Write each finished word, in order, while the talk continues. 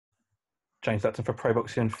James Hatton for Pro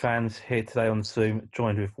Boxing fans here today on Zoom,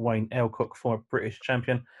 joined with Wayne Elcock, former British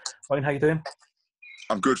champion. Wayne, how you doing?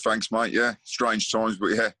 I'm good, thanks, mate. Yeah, strange times, but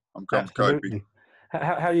yeah, I'm Absolutely. coping.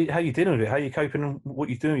 How you dealing with it? How are you coping, and what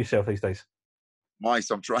you doing with yourself these days? Mate,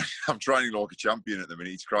 I'm training like a champion at the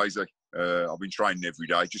minute. It's crazy. I've been training every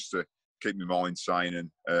day just to keep my mind sane,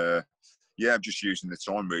 and yeah, I'm just using the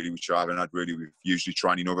time really, which I haven't had really with usually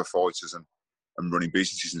training other fighters and running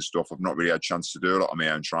businesses and stuff. I've not really had a chance to do a lot of my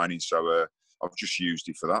own training, so I've just used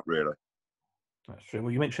it for that really. That's true.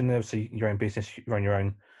 Well, you mentioned obviously your own business, you run your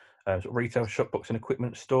own sort of retail shop, boxing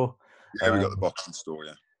equipment store. Yeah, we got the boxing store,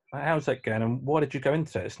 yeah. How's that going, and why did you go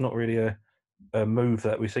into it? It's not really a move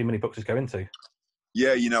that we see many boxers go into.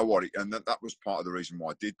 Yeah, you know what, and that was part of the reason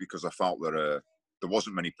why I did, because I felt that there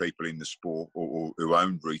wasn't many people in the sport or who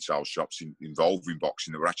owned retail shops involved in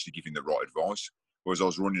boxing that were actually giving the right advice. Whereas I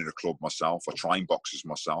was running a club myself, I train boxers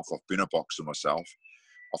myself, I've been a boxer myself.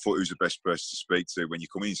 I thought who's the best person to speak to when you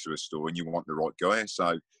come into a store and you want the right guy.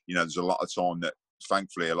 So, you know, there's a lot of time that,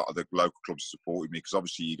 thankfully, a lot of the local clubs supported me, because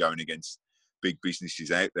obviously you're going against big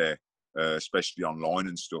businesses out there, especially online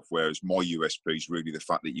and stuff, whereas my USP is really the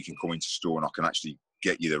fact that you can come into store and I can actually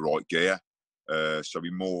get you the right gear. So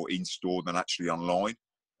we're more in-store than actually online.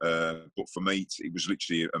 But for me, it was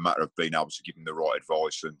literally a matter of being able to give them the right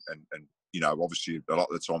advice and you know, obviously a lot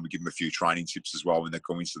of the time we give them a few training tips as well when they're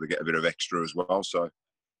coming, so they get a bit of extra as well. So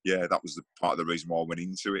yeah, that was the part of the reason why I went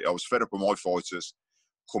into it. I was fed up with my fighters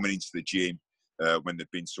coming into the gym when they'd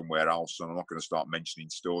been somewhere else, and I'm not going to start mentioning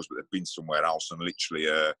stores, but they'd been somewhere else, and literally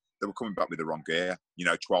they were coming back with the wrong gear. You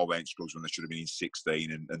know, 12-ounce gloves when they should have been in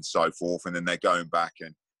 16, and so forth. And then they're going back,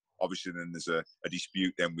 and obviously then there's a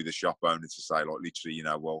dispute then with the shop owner to say, like, literally, you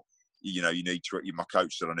know, well, you know, you need to. My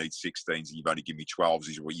coach said I need 16s, and you've only given me 12s.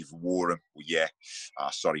 He said, well, you've wore them. Well, yeah.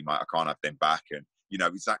 Sorry, mate, I can't have them back. And you know,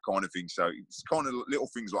 it's that kind of thing. So it's kind of little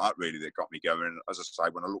things like that really that got me going. And as I say,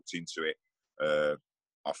 when I looked into it,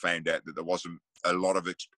 I found out that there wasn't a lot of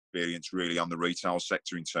experience really on the retail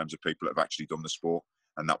sector in terms of people that have actually done the sport.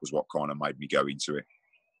 And that was what kind of made me go into it.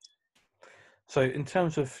 So in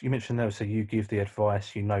terms of, you mentioned there, so you give the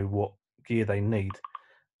advice, you know what gear they need.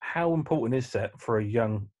 How important is that for a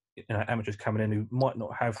young amateurs coming in who might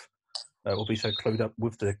not have or be so clued up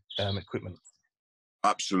with the equipment?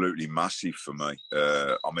 Absolutely massive for me.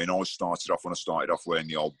 I mean, when I started off wearing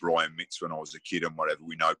the old Brian mitts when I was a kid and whatever,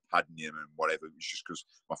 we know padding him and whatever. It was just because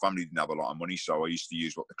my family didn't have a lot of money, so I used to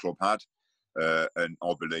use what the club had. And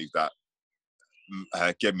I believe that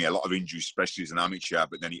gave me a lot of injuries, especially as an amateur,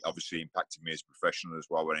 but then it obviously impacted me as a professional as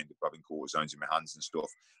well, when I ended up having cortisones in my hands and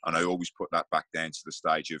stuff. And I always put that back down to the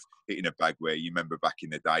stage of hitting a bag where, you remember back in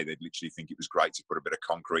the day, they'd literally think it was great to put a bit of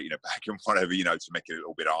concrete in a bag and whatever, you know, to make it a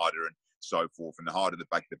little bit harder and so forth. And the harder the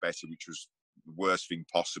bag, the better, which was the worst thing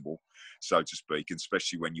possible, so to speak, and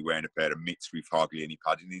especially when you're wearing a pair of mitts with hardly any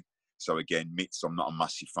padding in. So again, mitts, I'm not a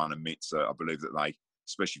massive fan of mitts. I believe that they,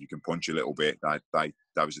 especially if you can punch a little bit, that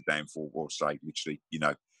was a downfall, or say, literally, you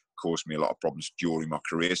know, caused me a lot of problems during my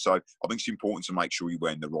career. So I think it's important to make sure you're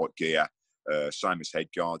wearing the right gear. Same as head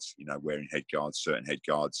guards, you know, wearing head guards, certain head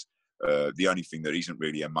guards. The only thing that isn't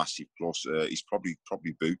really a massive plus is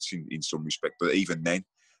probably boots in some respect. But even then,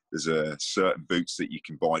 there's certain boots that you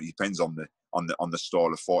can buy. It depends on the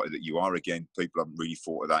style of fighter that you are. Again, people haven't really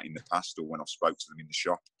thought of that in the past, or when I've spoke to them in the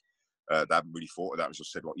shop. They haven't really thought of that. As I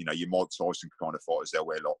said, like, you know, your Mike Tyson kind of fighters, they'll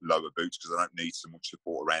wear lower boots because they don't need so much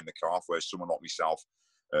support around the calf. Whereas someone like myself,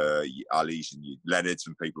 your Ali's and your Leonards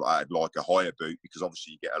and people like that, like a higher boot, because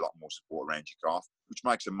obviously you get a lot more support around your calf, which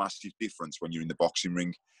makes a massive difference when you're in the boxing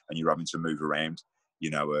ring and you're having to move around, you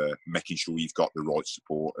know, making sure you've got the right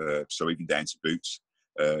support. So even down to boots.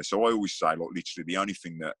 So I always say, like, literally the only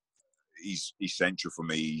thing that is essential for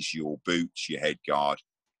me is your boots, your head guard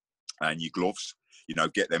and your gloves. You know,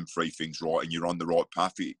 get them three things right and you're on the right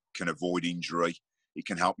path. It can avoid injury. It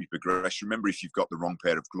can help you progress. Remember, if you've got the wrong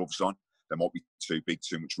pair of gloves on, they might be too big,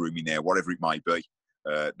 too much room in there, whatever it may be.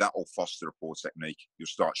 That will foster a poor technique. You'll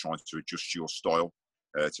start trying to adjust your style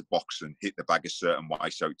to box and hit the bag a certain way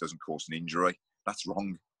so it doesn't cause an injury. That's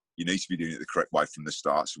wrong. You need to be doing it the correct way from the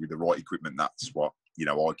start. So with the right equipment, that's what, you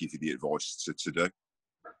know, I give you the advice to do.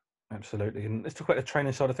 Absolutely. And let's talk about the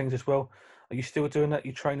training side of things as well. Are you still doing that,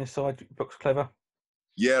 your training side, Box Clever?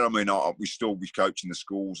 Yeah, I mean, we coach in the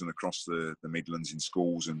schools and across the Midlands in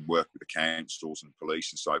schools, and work with the councils and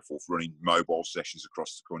police and so forth, running mobile sessions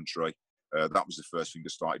across the country. That was the first thing that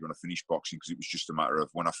started when I finished boxing, because it was just a matter of,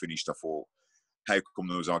 when I finished, I thought, how come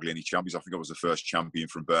there was hardly any champions? I think I was the first champion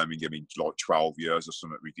from Birmingham in like 12 years or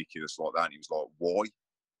something ridiculous like that. And it was like, why?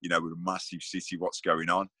 You know, with a massive city, what's going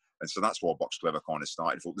on? And so that's why Box Clever kind of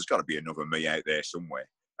started. I thought, there's got to be another me out there somewhere.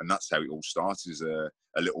 And that's how it all started, as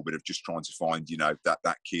a little bit of just trying to find, you know,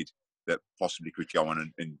 that kid that possibly could go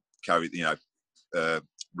on and carry, you know,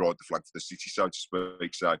 ride the flag for the city, so to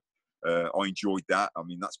speak. So I enjoyed that. I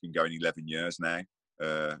mean, that's been going 11 years now.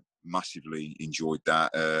 Massively enjoyed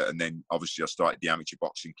that. And then obviously I started the amateur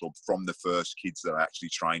boxing club from the first kids that I actually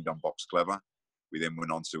trained on Box Clever. We then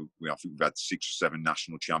went on to, I think we've had 6 or 7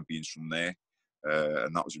 national champions from there.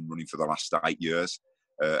 And that was been running for the last 8 years.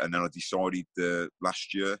 And then I decided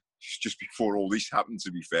last year, just before all this happened,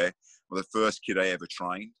 to be fair, well, the first kid I ever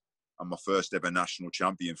trained and my first ever national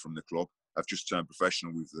champion from the club, I've just turned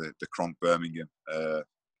professional with the Cronk Birmingham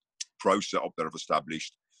pro setup that I've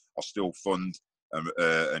established. I still fund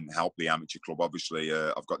and help the amateur club. Obviously,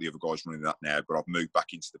 I've got the other guys running that now, but I've moved back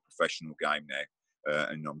into the professional game now,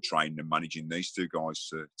 and I'm training and managing these 2 guys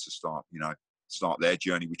to start, you know, start their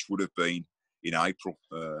journey, which would have been in April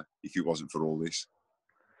if it wasn't for all this.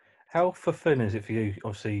 How fulfilling is it for you,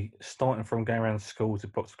 obviously, starting from going around school to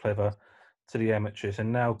Box Clever to the amateurs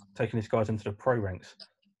and now taking these guys into the pro ranks?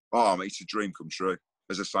 Oh, mate, it's a dream come true.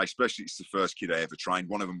 As I say, especially it's the first kid I ever trained.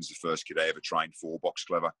 One of them was the first kid I ever trained for Box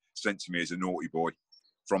Clever, sent to me as a naughty boy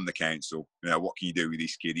from the council. You know, what can you do with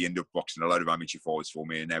this kid? He ended up boxing a load of amateur fights for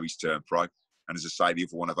me, and now he's turned pro. And as I say, the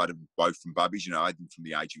other one, I've had them both from babbies. You know, I had them from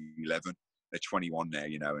the age of 11. They're 21 now,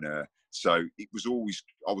 you know, and so it was always,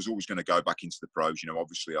 I was always going to go back into the pros. You know,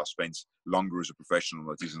 obviously I spent longer as a professional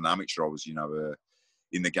than as an amateur. I was, you know,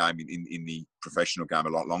 in the game, in the professional game a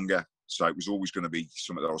lot longer. So it was always going to be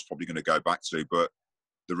something that I was probably going to go back to. But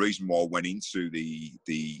the reason why I went into the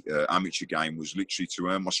amateur game was literally to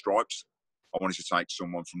earn my stripes. I wanted to take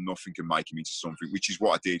someone from nothing and make him into something, which is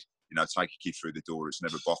what I did. You know, take a kid through the door that's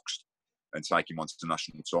never boxed and take him on to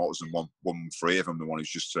national titles, and won 3 of them, the one who's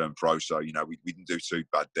just turned pro. So, you know, we didn't do too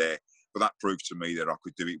bad there. But that proved to me that I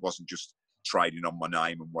could do it. It wasn't just trading on my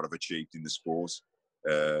name and what I've achieved in the sport.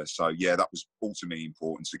 So, yeah, that was ultimately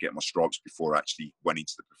important to get my stripes before I actually went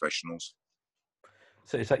into the professionals.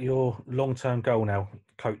 So is that your long-term goal now,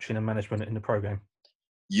 coaching and management in the program?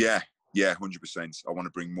 Yeah, 100%. I want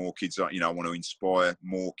to bring more kids up. You know, I want to inspire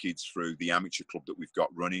more kids through the amateur club that we've got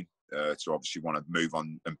running. To obviously want to move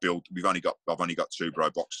on and build. I've only got 2 pro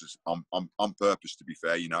boxers on purpose. To be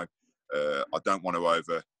fair, you know, I don't want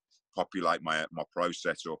to overpopulate my pro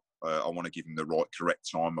setup. I want to give them the correct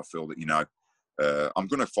time. I feel that, you know, I'm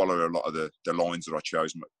going to follow a lot of the lines that I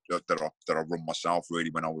chose that I run myself.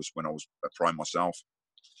 Really, when I was a pro myself,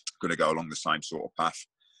 going to go along the same sort of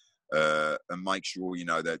path and make sure, you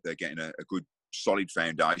know, that they're getting a good solid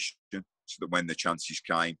foundation, so that when the chances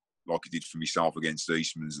came, like I did for myself against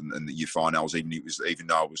Eastman's and the finals, even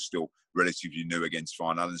though I was still relatively new against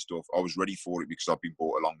final and stuff, I was ready for it because I've been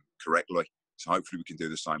brought along correctly. So hopefully we can do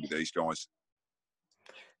the same with these guys.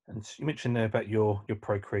 And you mentioned there about your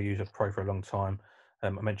pro career. You was a pro for a long time. I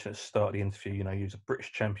mentioned at the start of the interview, you know, you was a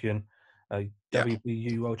British champion,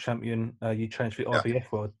 WBU world champion. You changed for the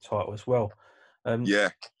IBF world title as well.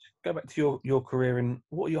 Go back to your career, and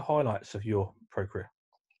what are your highlights of your pro career?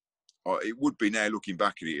 It would be, now looking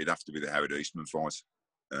back at it, it'd have to be the Howard Eastman fight,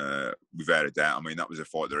 without a doubt. I mean, that was a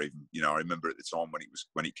fight that even, you know, I remember at the time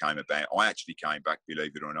when it came about. I actually came back,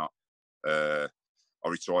 believe it or not. I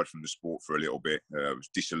retired from the sport for a little bit. I was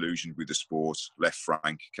disillusioned with the sport, left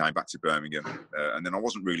Frank, came back to Birmingham. And then I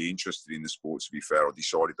wasn't really interested in the sport, to be fair. I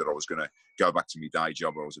decided that I was going to go back to my day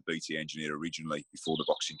job. I was a BT engineer originally before the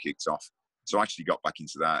boxing kicked off. So I actually got back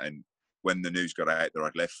into that. And when the news got out that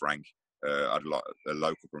I'd left Frank, I had a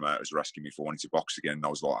local promoters were asking me if I wanted to box again. And I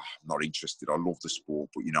was like, I'm not interested. I love the sport,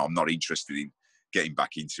 but, you know, I'm not interested in getting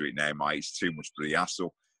back into it now, mate. It's too much bloody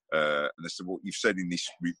hassle. And they said, well, you've said in this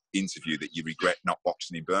interview that you regret not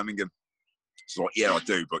boxing in Birmingham. So like, yeah, I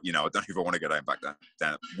do, but, you know, I don't know if I want to go back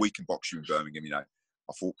down. We can box you in Birmingham, you know.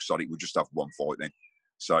 I thought, sorry, we'll just have one fight then.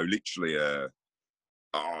 So literally,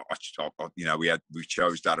 you know, we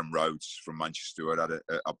chose Darren Rhodes from Manchester, who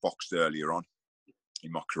I boxed earlier on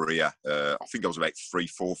in my career. I think I was about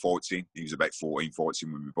 3-4 fights in. He was about 14 fights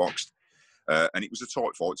in when we boxed. And it was a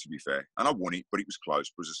tight fight, to be fair. And I won it, but it was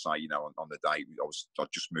close. But as I say, you know, on the day, I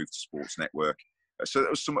just moved to Sports Network. So that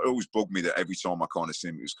was something that always bugged me, that every time I kind of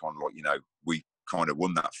seen it, was kind of like, you know, we kind of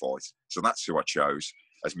won that fight. So that's who I chose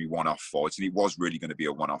as my one-off fight. And it was really going to be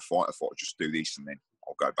a one-off fight. I thought I'd just do this and then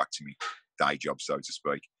I'll go back to my day job, so to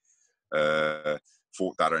speak.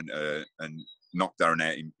 Fought Darren and knocked Darren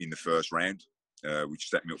out in the first round, which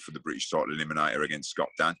set me up for the British title eliminator against Scott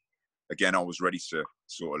Dan. Again, I was ready to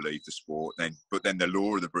sort of leave the sport. But then the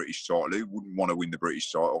law of the British title, who wouldn't want to win the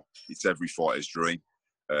British title? It's every fighter's dream.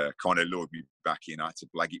 Kind of lured me back in. I had to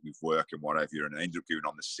blag it with work and whatever, and I ended up going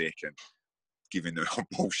on the sick. And giving the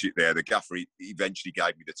bullshit there. The gaffer eventually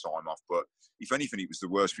gave me the time off, but if anything, it was the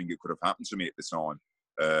worst thing that could have happened to me at the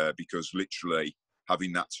time, because literally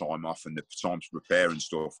having that time off and the time to prepare and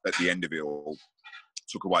stuff at the end of it all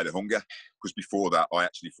took away the hunger. Because before that, I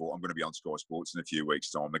actually thought, I'm going to be on Sky Sports in a few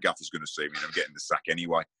weeks' time. The gaffer's going to see me and I'm getting the sack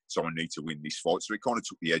anyway, so I need to win this fight. So it kind of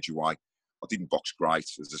took the edge away. I didn't box great,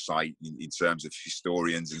 as I say, in terms of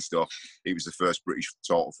historians and stuff. It was the first British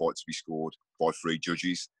title fight to be scored by 3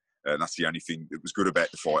 judges. And that's the only thing that was good about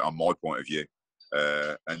the fight, on my point of view.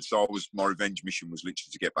 And so my revenge mission was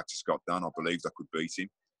literally to get back to Scott Dunn. I believed I could beat him.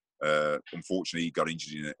 Unfortunately, he got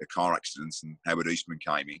injured in a car accident and Howard Eastman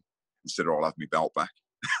came in and said, I'll have my belt back.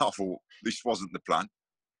 I thought, this wasn't the plan,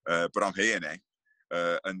 but I'm here now.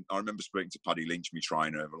 And I remember speaking to Paddy Lynch, my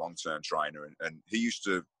trainer, a long-term trainer, and he used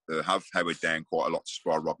to have Howard down quite a lot to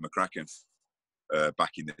spar Rob McCracken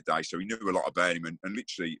back in the day. So he knew a lot about him. And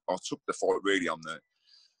literally, I took the fight really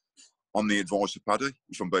on the advice of Paddy,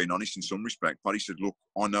 if I'm being honest, in some respect. Paddy said, look,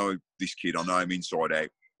 I know this kid. I know him inside out.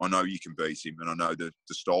 I know you can beat him, and I know the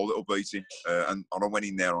style that'll beat him. And I went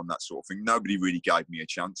in there on that sort of thing. Nobody really gave me a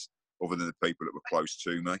chance other than the people that were close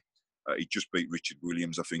to me. He just beat Richard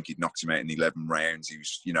Williams. I think he'd knocked him out in 11 rounds. He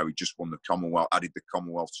was, he just won the Commonwealth, added the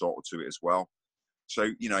Commonwealth title to it as well. So,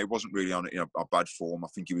 he wasn't really on a bad form. I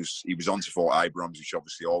think he was on to fight Abrams, which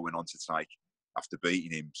obviously I went on to take after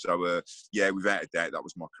beating him. So, without a doubt, that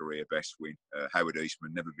was my career best win. Howard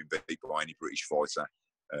Eastman, never been beat by any British fighter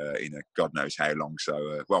in God knows how long.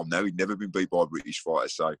 So, no, he'd never been beat by a British fighter.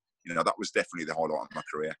 So, that was definitely the highlight of my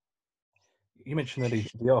career. You mentioned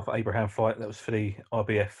the Arthur Abraham fight. That was for the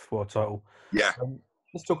IBF world title. Yeah.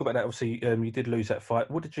 Let's talk about that. Obviously, you did lose that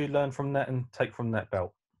fight. What did you learn from that and take from that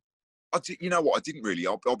belt? You know what? I didn't really.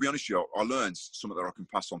 I'll be honest with you. I learned something that I can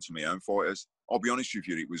pass on to my own fighters. I'll be honest with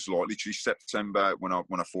you. It was like literally September when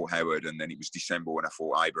I fought Howard, and then it was December when I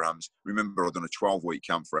fought Abrams. Remember, I'd done a 12-week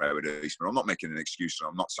camp for Howard Eastman. I'm not making an excuse.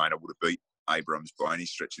 I'm not saying I would have beat Abrams by any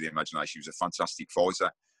stretch of the imagination. He was a fantastic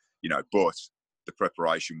fighter, but the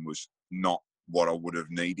preparation was not what I would have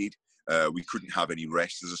needed. We couldn't have any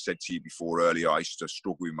rest. As I said to you before earlier, I used to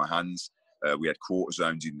struggle with my hands. We had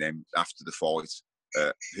cortisones in them after the fight.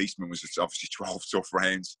 Eastman was obviously 12 tough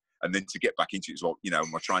rounds, and then to get back into it as well,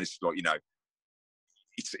 my trainers like,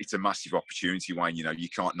 it's a massive opportunity, Wayne. You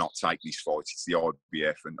can't not take this fight. It's the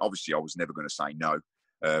IBF, and obviously I was never going to say no.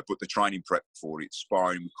 But the training prep for it,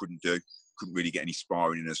 sparring we couldn't really get any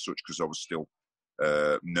sparring in as such because I was still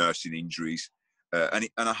nursing injuries. And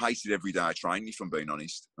I hated every day of training, if I'm being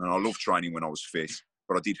honest. And I loved training when I was fit,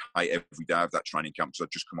 but I did hate every day of that training camp because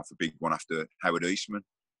I'd just come off a big one after Howard Eastman.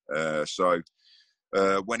 So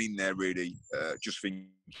went in there really just thinking,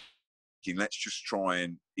 let's just try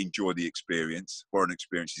and enjoy the experience, what an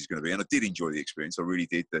experience is going to be. And I did enjoy the experience. I really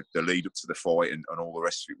did. The lead up to the fight and all the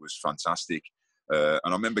rest of it was fantastic. And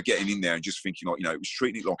I remember getting in there and just thinking, it was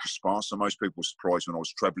treating it like a spar. So most people were surprised when I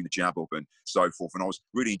was trebling the jab up and so forth. And I was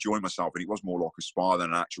really enjoying myself. And it was more like a spar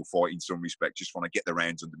than an actual fight in some respect. Just want to get the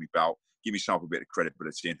rounds under my belt, give myself a bit of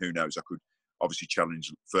credibility. And who knows, I could obviously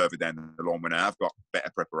challenge further down the line when I have got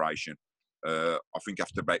better preparation. I think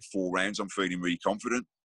after about 4 rounds, I'm feeling really confident.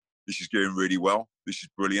 This is going really well. This is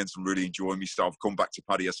brilliant. I'm really enjoying myself. Come back to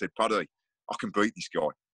Paddy. I said, Paddy, I can beat this guy.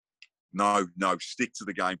 No, stick to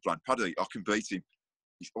the game plan. Paddy, I can beat him.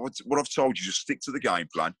 What I've told you, just stick to the game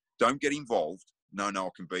plan. Don't get involved. No, I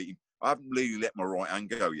can beat him. I haven't really let my right hand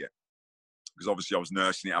go yet because obviously I was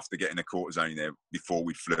nursing it after getting a cortisone in there before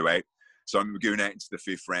we flew out. So I'm going out into the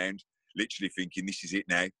 5th round, literally thinking, this is it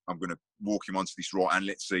now. I'm going to walk him onto this right hand.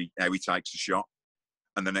 Let's see how he takes a shot.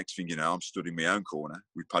 And the next thing you know, I'm stood in my own corner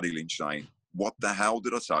with Paddy Lynch saying, what the hell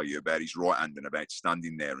did I tell you about his right hand and about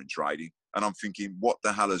standing there and trading? And I'm thinking, what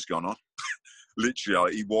the hell has gone on?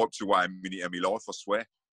 Literally, he wiped away a minute of my life, I swear.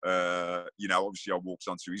 Obviously I walked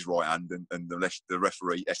onto his right hand and the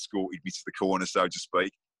referee escorted me to the corner, so to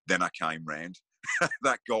speak. Then I came round.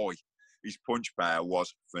 That guy, his punch power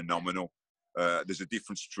was phenomenal. There's a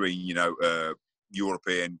difference between,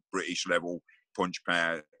 European, British level punch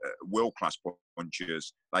power, world-class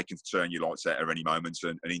punchers. They can turn your lights out at any moment.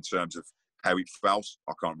 And in terms of how it felt,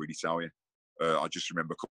 I can't really tell you. I just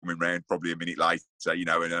remember coming round probably a minute later,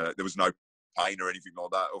 and there was no pain or anything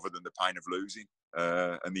like that other than the pain of losing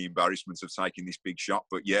and the embarrassment of taking this big shot.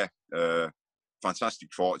 But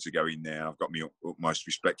fantastic fighter to go in there. I've got my utmost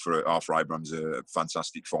respect for Arthur Abrams, a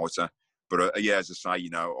fantastic fighter. But as I say,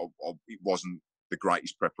 it wasn't the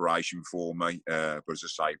greatest preparation for me. But as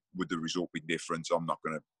I say, would the result be different? I'm not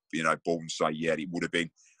going to, ball and say, yeah, it would have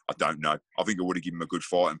been. I don't know. I think I would have given him a good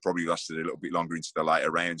fight and probably lasted a little bit longer into the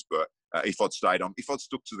later rounds. But if I'd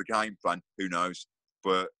stuck to the game plan, who knows?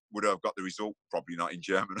 But would have got the result? Probably not in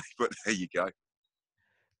Germany, but there you go.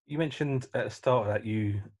 You mentioned at the start that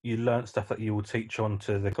you learnt stuff that you will teach on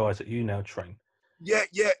to the guys that you now train. Yeah,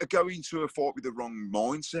 going into a fight with the wrong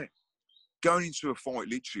mindset. Going into a fight,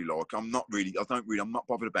 literally, like I'm not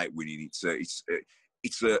bothered about winning.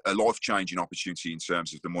 It's a life-changing opportunity in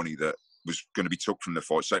terms of the money that was going to be took from the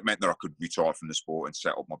fight. So it meant that I could retire from the sport and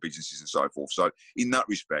set up my businesses and so forth. So in that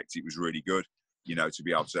respect, it was really good, to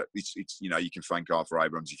be able to, it's you can thank Arthur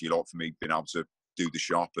Abrams, if you like, for me being able to do the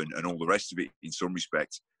shop and all the rest of it in some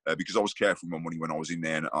respect, because I was careful with my money when I was in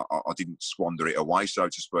there and I didn't squander it away, so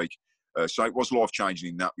to speak. So it was life-changing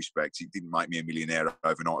in that respect. It didn't make me a millionaire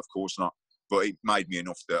overnight, of course not. But it made me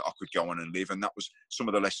enough that I could go on and live. And that was some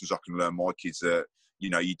of the lessons I can learn my kids that,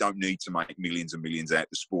 you don't need to make millions and millions out of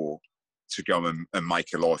the sport to go and make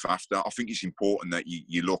a life after. I think it's important that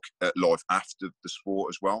you look at life after the sport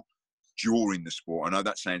as well, during the sport. I know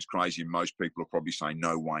that sounds crazy and most people are probably saying,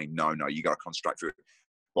 no, Wayne, no, you got to concentrate for it.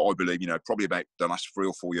 But I believe, probably about the last 3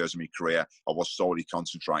 or 4 years of my career, I was solely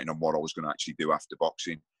concentrating on what I was going to actually do after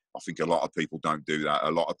boxing. I think a lot of people don't do that.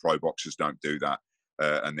 A lot of pro boxers don't do that.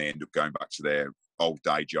 And they end up going back to their old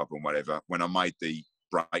day job and whatever. When I made the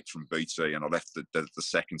break from BT and I left the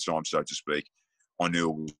second time, so to speak, I knew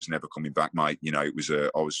I was never coming back, mate. It was I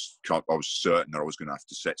was certain that I was going to have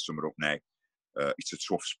to set something up now. It's a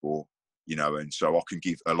tough sport, and so I can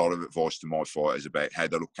give a lot of advice to my fighters about how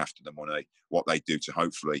they look after the money, what they do to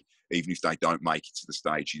hopefully, even if they don't make it to the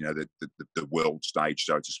stage, the world stage,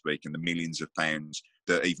 so to speak, and the millions of pounds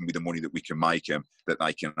that even with the money that we can make them, that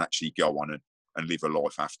they can actually go on and live a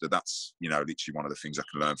life after. That's, literally one of the things I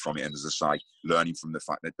can learn from it. And as I say, learning from the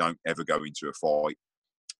fact that don't ever go into a fight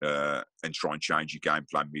and try and change your game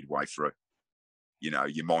plan midway through.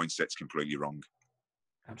 Your mindset's completely wrong.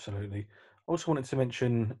 Absolutely. I also wanted to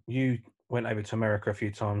mention you went over to America a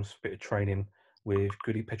few times, bit of training with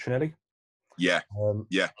Goody Petronelli. Yeah.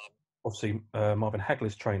 Obviously, Marvin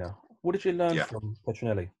Hagler's trainer. What did you learn from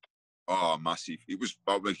Petronelli? Oh, massive.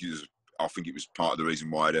 I think it was part of the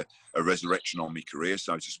reason why I had a resurrection on my career,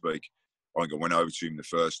 so to speak. I think I went over to him the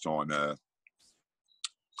first time,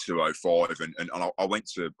 2005, and I went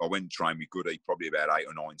and trained with Goody probably about 8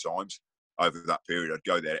 or 9 times over that period. I'd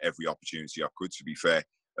go there every opportunity I could, to be fair.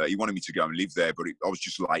 He wanted me to go and live there, but I was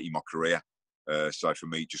just late in my career. So for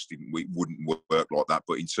me, it wouldn't work like that.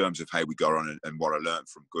 But in terms of how we got on and what I learned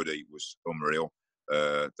from Goody was unreal.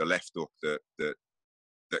 The left hook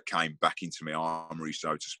that came back into my armoury,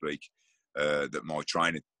 so to speak, that my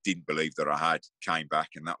trainer didn't believe that I had, came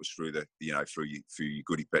back, and that was through through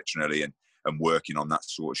Goody Petronelli and working on that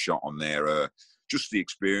sort of shot on there. Just the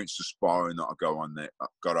experience, the sparring that I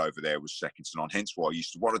got over there was second to none. Hence why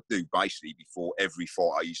what I'd do basically before every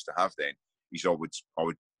fight I used to have then is I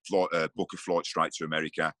would book a flight straight to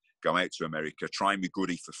America, go out to America, train with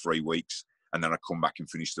Goody for 3 weeks, and then I'd come back and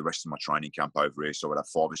finish the rest of my training camp over here. So I'd have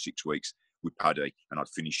 5 or 6 weeks with Paddy, and I'd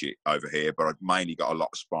finish it over here. But I'd mainly got a lot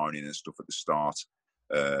of sparring in and stuff at the start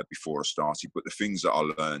before I started. But the things that I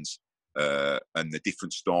learned and the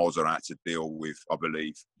different styles I had to deal with, I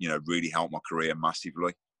believe, really helped my career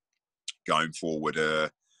massively going forward.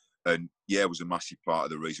 And it was a massive part of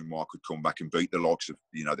the reason why I could come back and beat the likes of,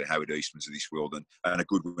 the Howard Eastmans of this world, and a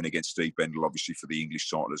good win against Steve Bendel, obviously, for the English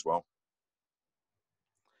title as well.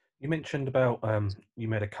 You mentioned about you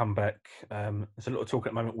made a comeback. There's a lot of talk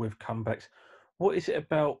at the moment with comebacks. What is it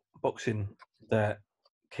about boxing that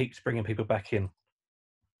keeps bringing people back in?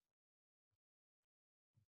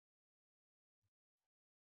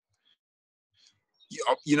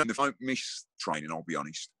 If I miss training, I'll be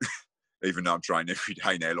honest, even though I'm training every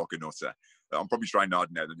day now like a nutter. I'm probably training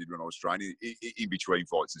harder now than I did when I was training in between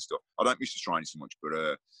fights and stuff. I don't miss the training so much, but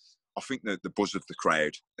I think that the buzz of the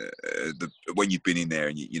crowd, when you've been in there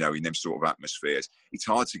and in them sort of atmospheres, it's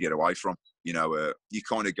hard to get away from. You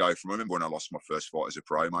kind of go from. I remember when I lost my first fight as a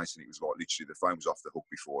pro, mate, and it was like literally the phone was off the hook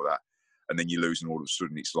before that, and then you lose, and all of a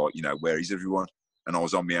sudden it's like, where is everyone? And I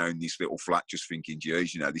was on my own, this little flat, just thinking,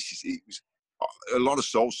 geez, it was a lot of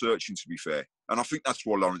soul searching, to be fair. And I think that's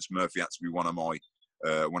why Lawrence Murphy had to be one of my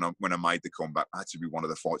when I made the comeback, I had to be one of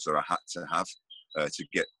the fights that I had to have to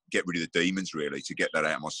get rid of the demons, really, to get that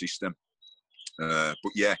out of my system.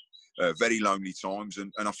 Very lonely times,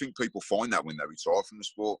 and I think people find that when they retire from the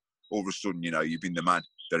sport, all of a sudden, you've been the man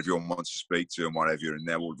that everyone wants to speak to and whatever, and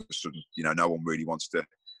now all of a sudden, no one really wants to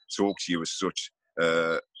talk to you as such.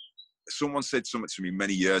 Someone said something to me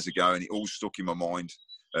many years ago, and it all stuck in my mind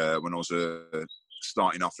when I was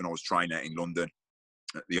starting off and I was training out in London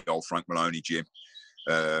at the old Frank Maloney gym,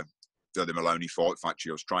 the Maloney Fight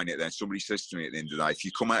Factory. I was training it there. And somebody says to me at the end of the day, if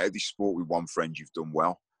you come out of this sport with one friend, you've done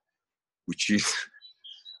well, which is,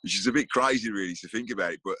 which is a bit crazy, really, to think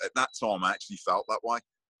about it. But at that time, I actually felt that way,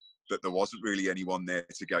 that there wasn't really anyone there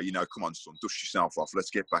to go, come on, son, dust yourself off. Let's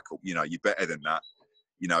get back up. You're better than that.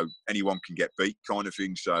 Anyone can get beat kind of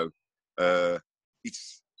thing. So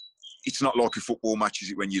it's not like a football match,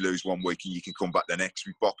 is it, when you lose one week and you can come back the next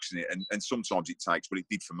with boxing it. And sometimes it takes, but it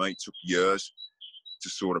did for me. It took years to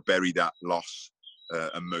sort of bury that loss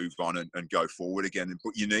and move on and go forward again.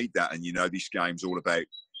 But you need that. And, this game's all about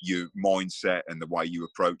your mindset and the way you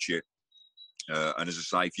approach it. And as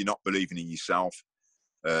I say, if you're not believing in yourself,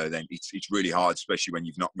 then it's really hard, especially when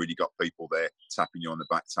you've not really got people there tapping you on the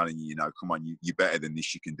back, telling you, come on, you're better than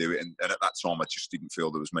this, you can do it. And at that time, I just didn't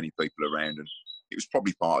feel there was many people around. And it was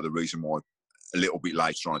probably part of the reason why a little bit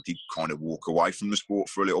later on, I did kind of walk away from the sport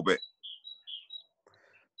for a little bit.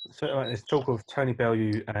 So there's talk of Tony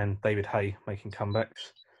Bellew and David Haye making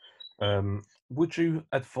comebacks. Would you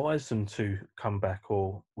advise them to come back,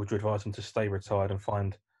 or would you advise them to stay retired and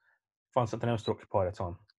find something else to occupy their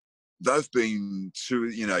time? They've been two,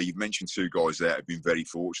 you've mentioned two guys there have been very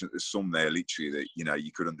fortunate. There's some there literally that,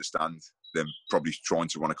 you could understand them probably trying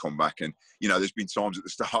to want to come back. And, there's been times at the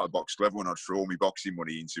start of Box Club when I'd throw all my boxing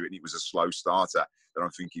money into it and it was a slow starter that I'm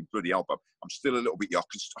thinking, bloody hell, but I'm still a little bit, I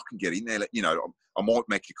can get in there. I might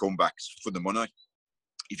make a comeback for the money.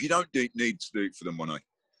 If you don't need to do it for the money,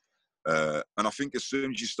 and I think as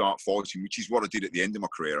soon as you start fighting, which is what I did at the end of my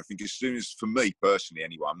career, I think as soon as, for me personally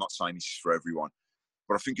anyway, I'm not saying this is for everyone,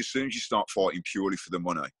 but I think as soon as you start fighting purely for the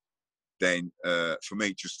money, then for me,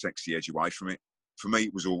 it just takes the edge away from it. For me,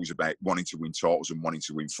 it was always about wanting to win titles and wanting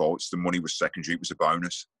to win fights. The money was secondary. It was a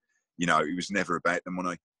bonus. It was never about the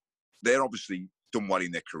money. They're obviously done well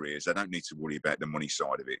in their careers. They don't need to worry about the money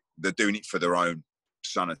side of it. They're doing it for their own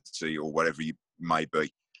sanity or whatever it may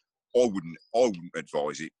be. I wouldn't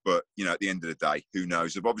advise it. But, at the end of the day, who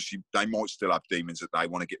knows? They might still have demons that they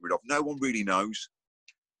want to get rid of. No one really knows.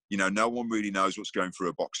 No one really knows what's going through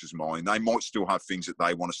a boxer's mind. They might still have things that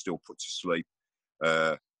they want to still put to sleep.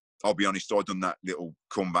 I'll be honest, I've done that little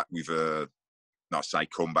comeback with, I've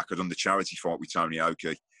done the charity fight with Tony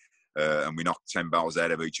Oki, and we knocked 10 battles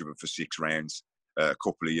out of each other for 6 rounds a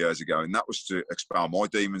couple of years ago. And that was to expel my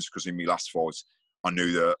demons, because in my last fight, I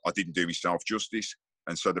knew that I didn't do myself justice.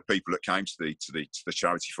 And so the people that came to the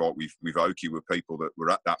charity fight with Oki were people that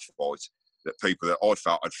were at that fight, that people that I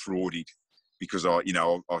felt had frauded, because I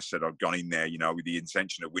said I'd gone in there, with the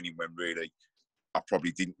intention of winning, when really I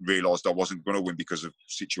probably didn't realise I wasn't going to win because of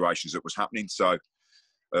situations that was happening. So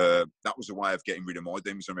that was a way of getting rid of my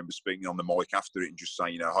demons. I remember speaking on the mic after it and just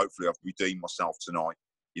saying, hopefully I've redeemed myself tonight,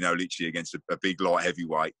 literally against a big light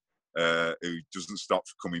heavyweight who doesn't stop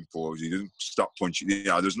coming forward. He doesn't stop punching.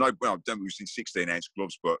 There's no, we was in 16-ounce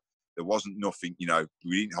gloves, but there wasn't nothing,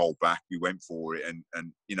 we didn't hold back. We went for it. And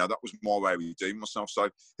that was my way of redeeming myself. So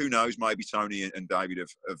who knows, maybe Tony and David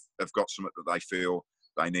have got something that they feel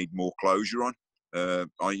they need more closure on.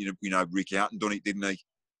 Ricky Hatton done it, didn't he?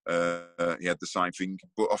 He had the same thing.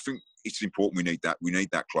 But I think it's important we need that. We need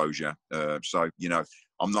that closure. So,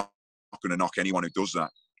 I'm not going to knock anyone who does that.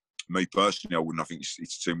 Me personally, I wouldn't. I think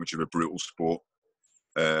it's too much of a brutal sport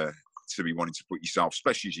to be wanting to put yourself,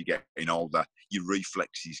 especially as you're getting older, your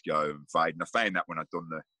reflexes go and fade. And I found that when I'd done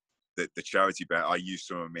the charity bet, I used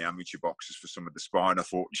some of my amateur boxers for some of the sparring. I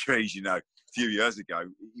thought, geez, a few years ago,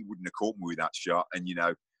 he wouldn't have caught me with that shot. And,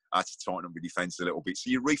 I had to tighten up the defence a little bit. So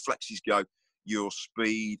your reflexes go, your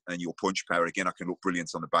speed and your punch power. Again, I can look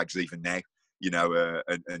brilliant on the bags even now,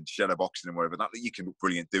 and shadow boxing and whatever. That you can look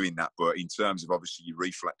brilliant doing that. But in terms of obviously your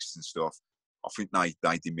reflexes and stuff, I think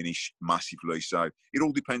they diminish massively. So it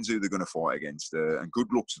all depends who they're going to fight against. And good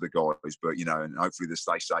luck to the guys. But, and hopefully they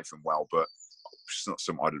stay safe and well. But it's not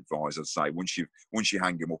something I'd advise. I'd say once you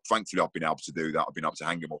hang them up, thankfully I've been able to do that. I've been able to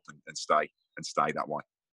hang them up and stay that way.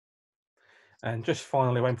 And just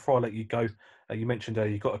finally, Wayne, before I let you go, you mentioned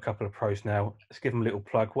you've got a couple of pros now. Let's give them a little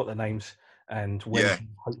plug, what their names, and when you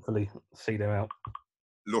hopefully see them out.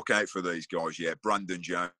 Look out for these guys, Brandon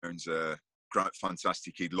Jones, great,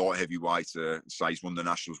 fantastic kid, light heavyweight, he's won the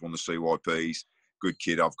Nationals, won the CYPs. Good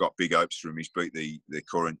kid. I've got big hopes for him. He's beat the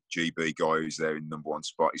current GB guy who's there in number 1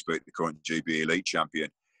 spot. He's beat the current GB elite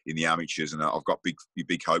champion in the amateurs, and I've got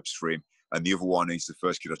big hopes for him. And the other one, he's the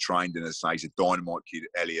first kid I trained, and he's a dynamite kid,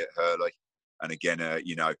 Elliot Hurley. And again,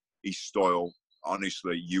 his style,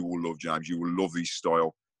 honestly, you will love James. You will love his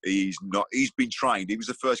style. He's been trained. He was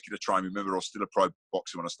the first kid to train. Remember, I was still a pro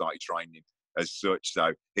boxer when I started training him as such.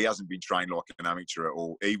 So he hasn't been trained like an amateur at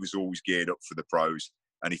all. He was always geared up for the pros.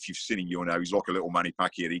 And if you've seen him, you'll know he's like a little Manny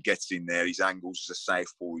Pacquiao. He gets in there, his angles is a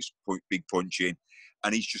southpaw, he's big punching.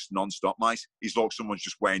 And he's just non-stop, mate. He's like someone's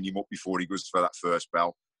just weighing him up before he goes for that first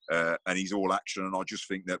bell. And he's all action. And I just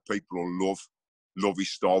think that people will love love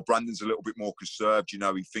his style. Brandon's a little bit more conserved. You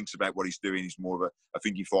know, he thinks about what he's doing. He's more of a, I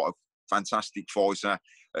think he fought a fantastic fighter.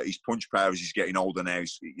 His punch power as he's getting older now,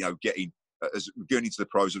 he's, you know, getting, as going into the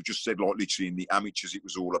pros, I've just said, like, literally in the amateurs, it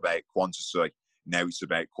was all about quantity. Now it's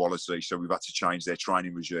about quality. So we've had to change their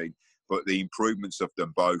training regime. But the improvements of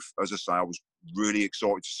them both, as I say, I was really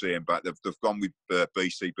excited to see them back. They've gone with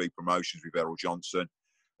BCB Promotions with Errol Johnson.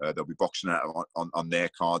 They'll be boxing out on their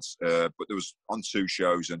cards. But there was on 2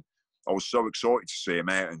 shows, and I was so excited to see them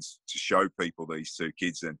out and to show people these 2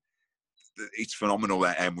 kids. And it's phenomenal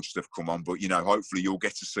how much they've come on. But, you know, hopefully you'll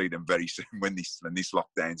get to see them very soon when this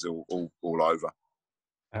lockdown's all over.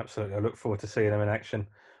 Absolutely. I look forward to seeing them in action.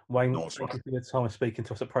 Wayne, Nice thank one. you for your time and speaking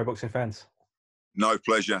to us at Pro Boxing Fans. No,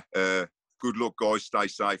 pleasure. Good luck, guys. Stay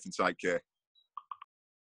safe and take care.